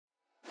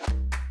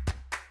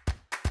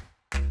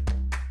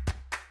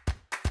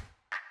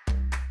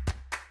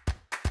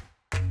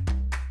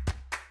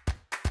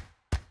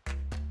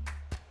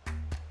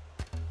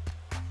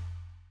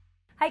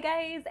Hi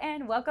guys,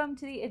 and welcome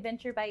to the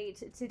Adventure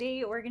Bite.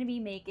 Today we're going to be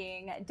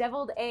making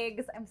deviled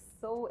eggs. I'm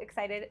so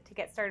excited to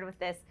get started with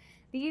this.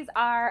 These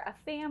are a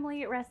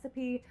family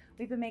recipe.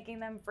 We've been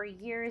making them for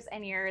years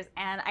and years,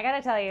 and I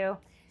gotta tell you,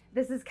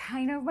 this is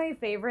kind of my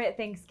favorite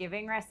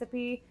Thanksgiving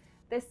recipe.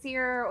 This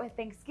year with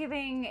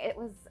Thanksgiving, it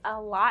was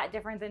a lot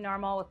different than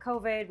normal with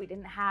COVID. We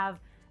didn't have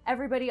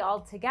everybody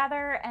all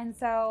together, and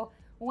so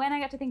when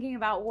I got to thinking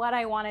about what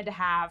I wanted to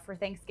have for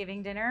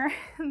Thanksgiving dinner,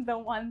 the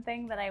one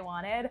thing that I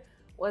wanted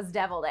was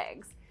deviled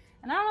eggs.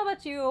 And I don't know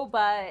about you,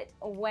 but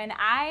when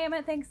I am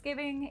at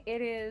Thanksgiving,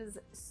 it is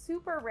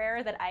super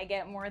rare that I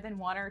get more than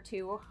 1 or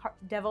 2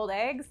 deviled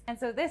eggs. And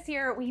so this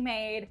year we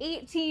made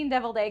 18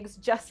 deviled eggs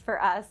just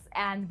for us,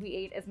 and we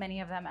ate as many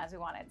of them as we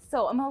wanted.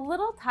 So I'm a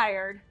little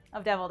tired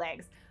of deviled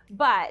eggs,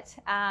 but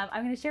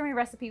I'm gonna share my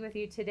recipe with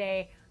you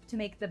today to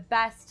make the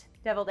best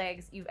deviled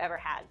eggs you've ever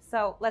had.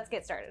 So let's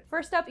get started.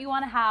 First up, you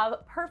wanna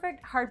have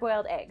perfect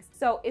hard-boiled eggs.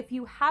 So if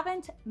you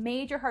haven't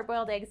made your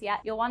hard-boiled eggs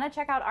yet, you'll wanna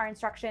check out our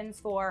instructions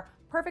for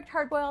perfect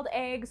hard-boiled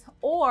eggs,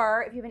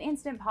 or if you have an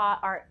Instant Pot,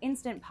 our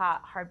Instant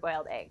Pot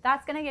hard-boiled egg.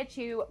 That's gonna get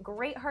you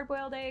great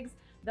hard-boiled eggs.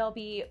 They'll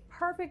be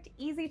perfect,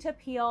 easy to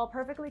peel,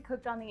 perfectly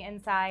cooked on the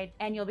inside,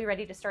 and you'll be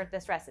ready to start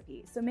this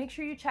recipe. So make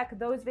sure you check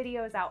those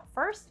videos out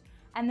first,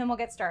 and then we'll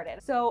get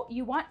started. So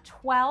you want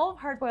 12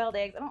 hard-boiled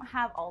eggs. I don't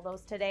have all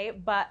those today,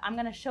 but I'm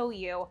gonna show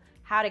you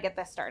how to get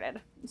this started.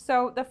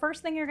 So the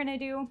first thing you're gonna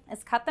do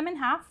is cut them in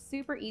half,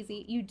 super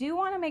easy. You do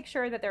wanna make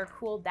sure that they're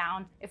cooled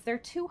down. If they're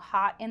too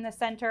hot in the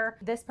center,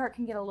 this part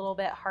can get a little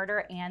bit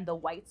harder and the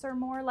whites are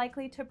more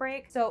likely to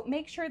break. So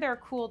make sure they're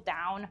cooled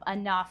down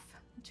enough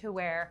to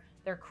where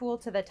they're cool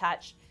to the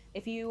touch.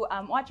 If you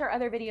watch our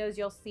other videos,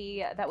 you'll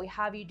see that we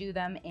have you do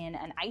them in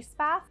an ice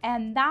bath,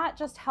 and that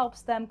just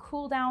helps them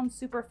cool down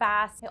super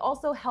fast. It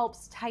also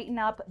helps tighten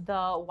up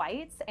the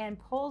whites and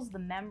pulls the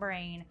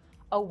membrane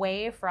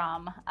away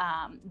from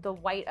the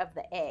white of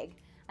the egg.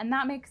 And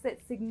that makes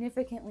it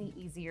significantly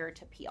easier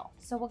to peel.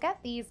 So we'll get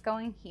these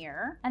going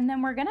here, and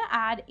then we're gonna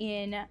add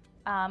in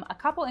a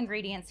couple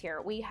ingredients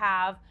here. We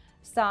have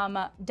some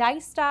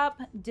diced up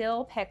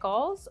dill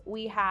pickles,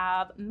 we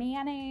have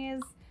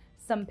mayonnaise,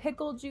 some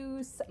pickle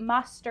juice,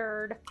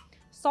 mustard,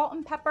 salt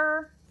and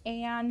pepper,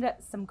 and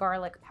some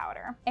garlic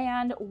powder.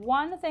 And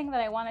one thing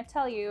that I want to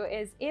tell you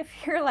is if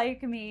you're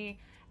like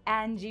me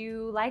and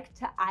you like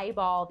to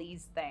eyeball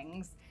these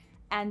things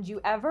and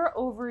you ever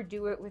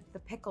overdo it with the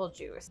pickle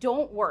juice,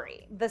 don't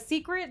worry. The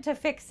secret to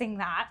fixing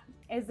that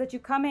is that you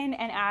come in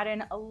and add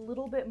in a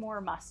little bit more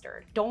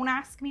mustard. Don't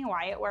ask me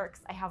why it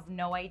works. I have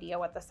no idea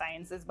what the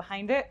science is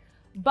behind it.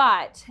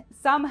 But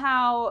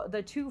somehow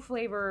the two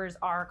flavors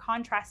are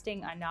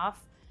contrasting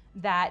enough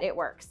that it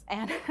works.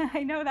 And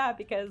I know that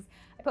because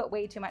I put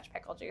way too much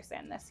pickle juice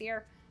in this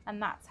year,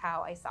 and that's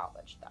how I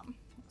salvaged them.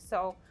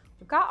 So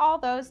we've got all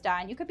those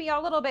done. You could be a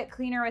little bit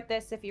cleaner with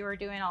this if you were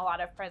doing a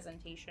lot of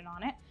presentation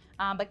on it,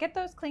 but get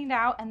those cleaned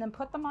out and then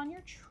put them on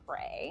your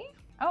tray.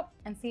 Oh,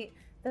 and see,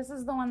 this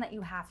is the one that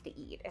you have to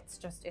eat.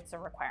 It's a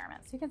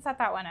requirement. So you can set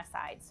that one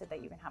aside so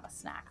that you can have a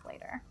snack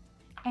later.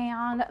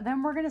 And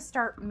then we're gonna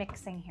start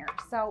mixing here.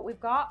 So we've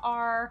got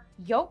our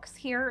yolks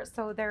here,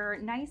 so they're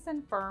nice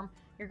and firm.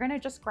 You're gonna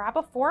just grab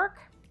a fork,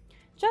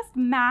 just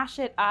mash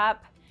it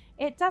up.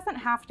 It doesn't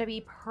have to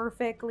be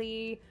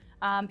perfectly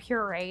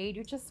pureed.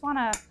 You just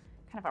wanna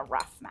kind of a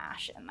rough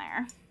mash in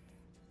there.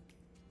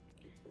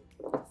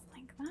 Just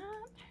like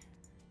that.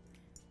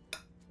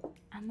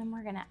 And then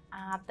we're gonna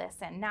add this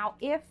in. Now,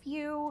 if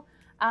you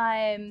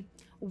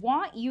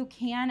want, you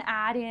can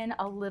add in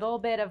a little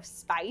bit of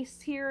spice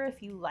here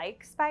if you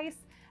like spice.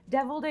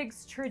 Deviled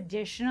eggs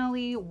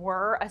traditionally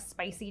were a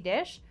spicy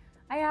dish.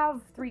 I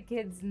have 3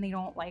 kids and they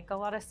don't like a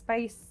lot of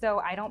spice, so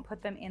I don't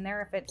put them in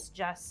there if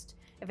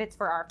it's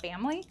for our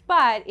family.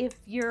 But if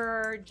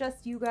you're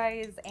just you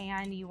guys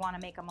and you want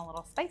to make them a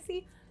little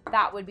spicy,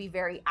 that would be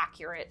very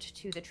accurate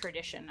to the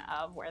tradition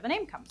of where the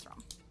name comes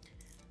from.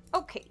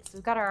 Okay, so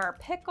we've got our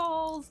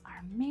pickles,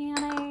 our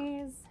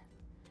mayonnaise,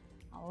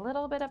 a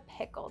little bit of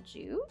pickle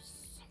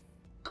juice,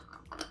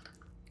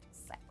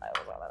 set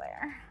those over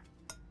there.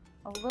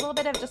 A little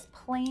bit of just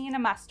plain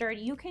mustard.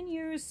 You can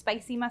use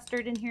spicy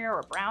mustard in here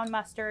or brown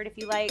mustard if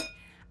you like.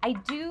 I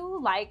do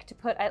like to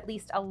put at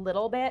least a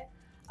little bit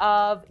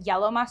of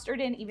yellow mustard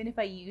in, even if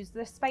I use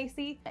this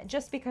spicy,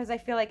 just because I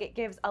feel like it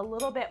gives a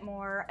little bit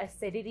more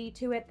acidity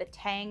to it. The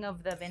tang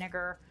of the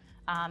vinegar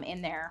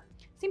in there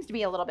seems to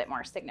be a little bit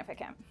more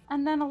significant.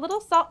 And then a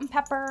little salt and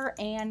pepper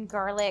and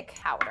garlic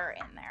powder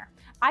in there.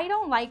 I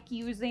don't like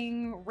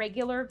using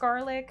regular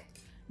garlic.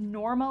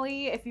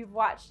 Normally, if you've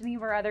watched any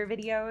of our other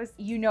videos,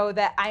 you know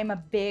that I'm a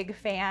big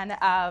fan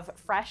of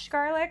fresh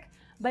garlic,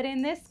 but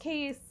in this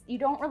case, you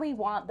don't really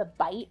want the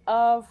bite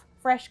of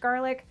fresh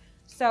garlic,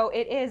 so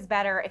it is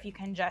better if you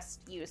can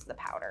just use the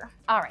powder.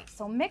 All right,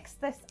 so mix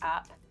this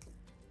up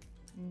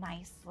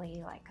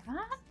nicely like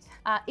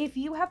that. If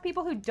you have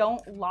people who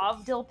don't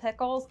love dill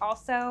pickles,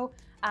 also,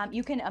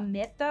 you can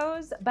omit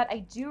those, but I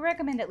do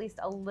recommend at least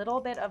a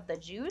little bit of the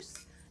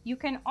juice. You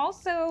can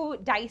also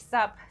dice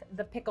up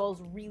the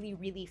pickles really,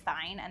 really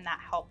fine, and that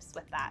helps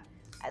with that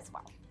as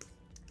well.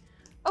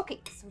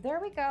 Okay, so there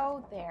we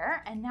go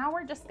there. And now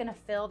we're just gonna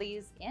fill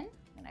these in.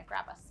 I'm gonna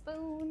grab a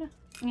spoon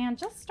and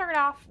just start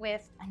off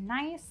with a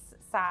nice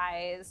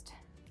sized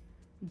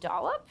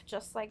dollop,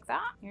 just like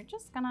that. You're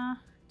just gonna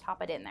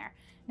top it in there.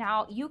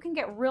 Now you can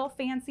get real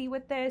fancy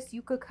with this.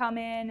 You could come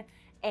in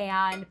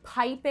and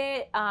pipe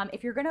it.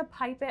 If you're gonna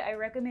pipe it, I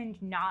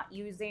recommend not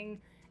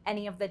using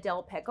any of the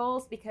dill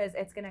pickles because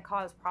it's gonna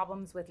cause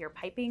problems with your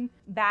piping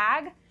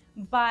bag.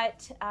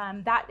 But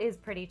that is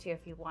pretty too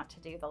if you want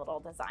to do the little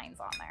designs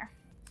on there.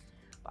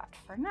 But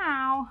for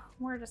now,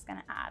 we're just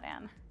gonna add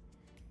in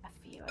a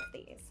few of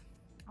these.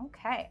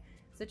 Okay,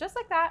 so just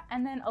like that,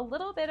 and then a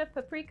little bit of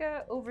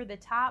paprika over the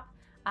top.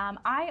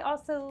 I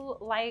also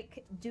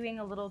like doing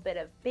a little bit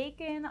of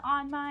bacon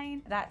on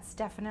mine. That's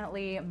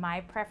definitely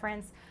my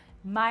preference.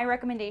 My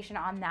recommendation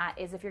on that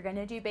is if you're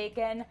gonna do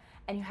bacon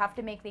and you have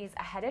to make these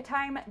ahead of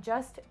time,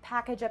 just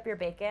package up your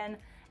bacon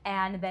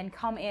and then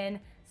come in,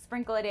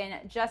 sprinkle it in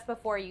just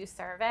before you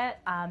serve it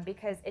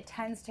because it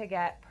tends to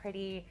get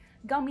pretty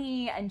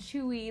gummy and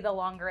chewy the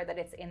longer that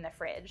it's in the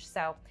fridge.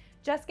 So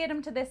just get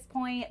them to this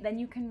point, then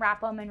you can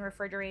wrap them and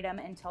refrigerate them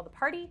until the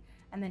party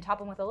and then top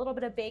them with a little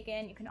bit of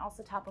bacon. You can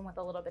also top them with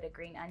a little bit of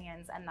green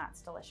onions and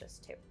that's delicious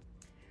too.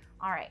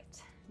 All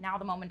right, now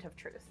the moment of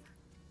truth.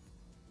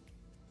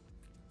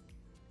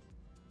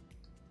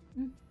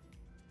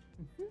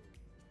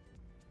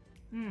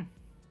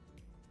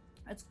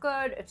 It's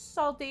good, it's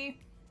salty,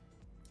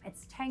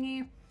 it's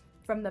tangy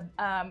from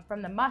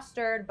the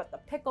mustard, but the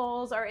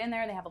pickles are in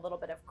there. They have a little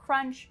bit of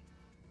crunch.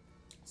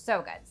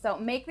 So good. So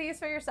make these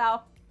for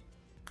yourself.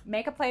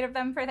 Make a plate of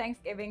them for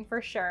Thanksgiving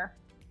for sure.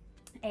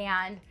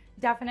 And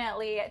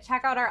definitely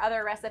check out our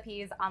other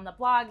recipes on the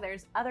blog.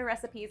 There's other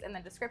recipes in the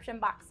description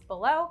box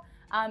below.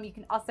 You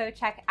can also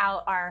check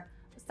out our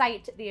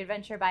site,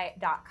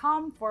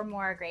 theadventurebite.com, for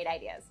more great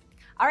ideas.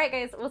 All right,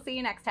 guys, we'll see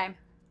you next time.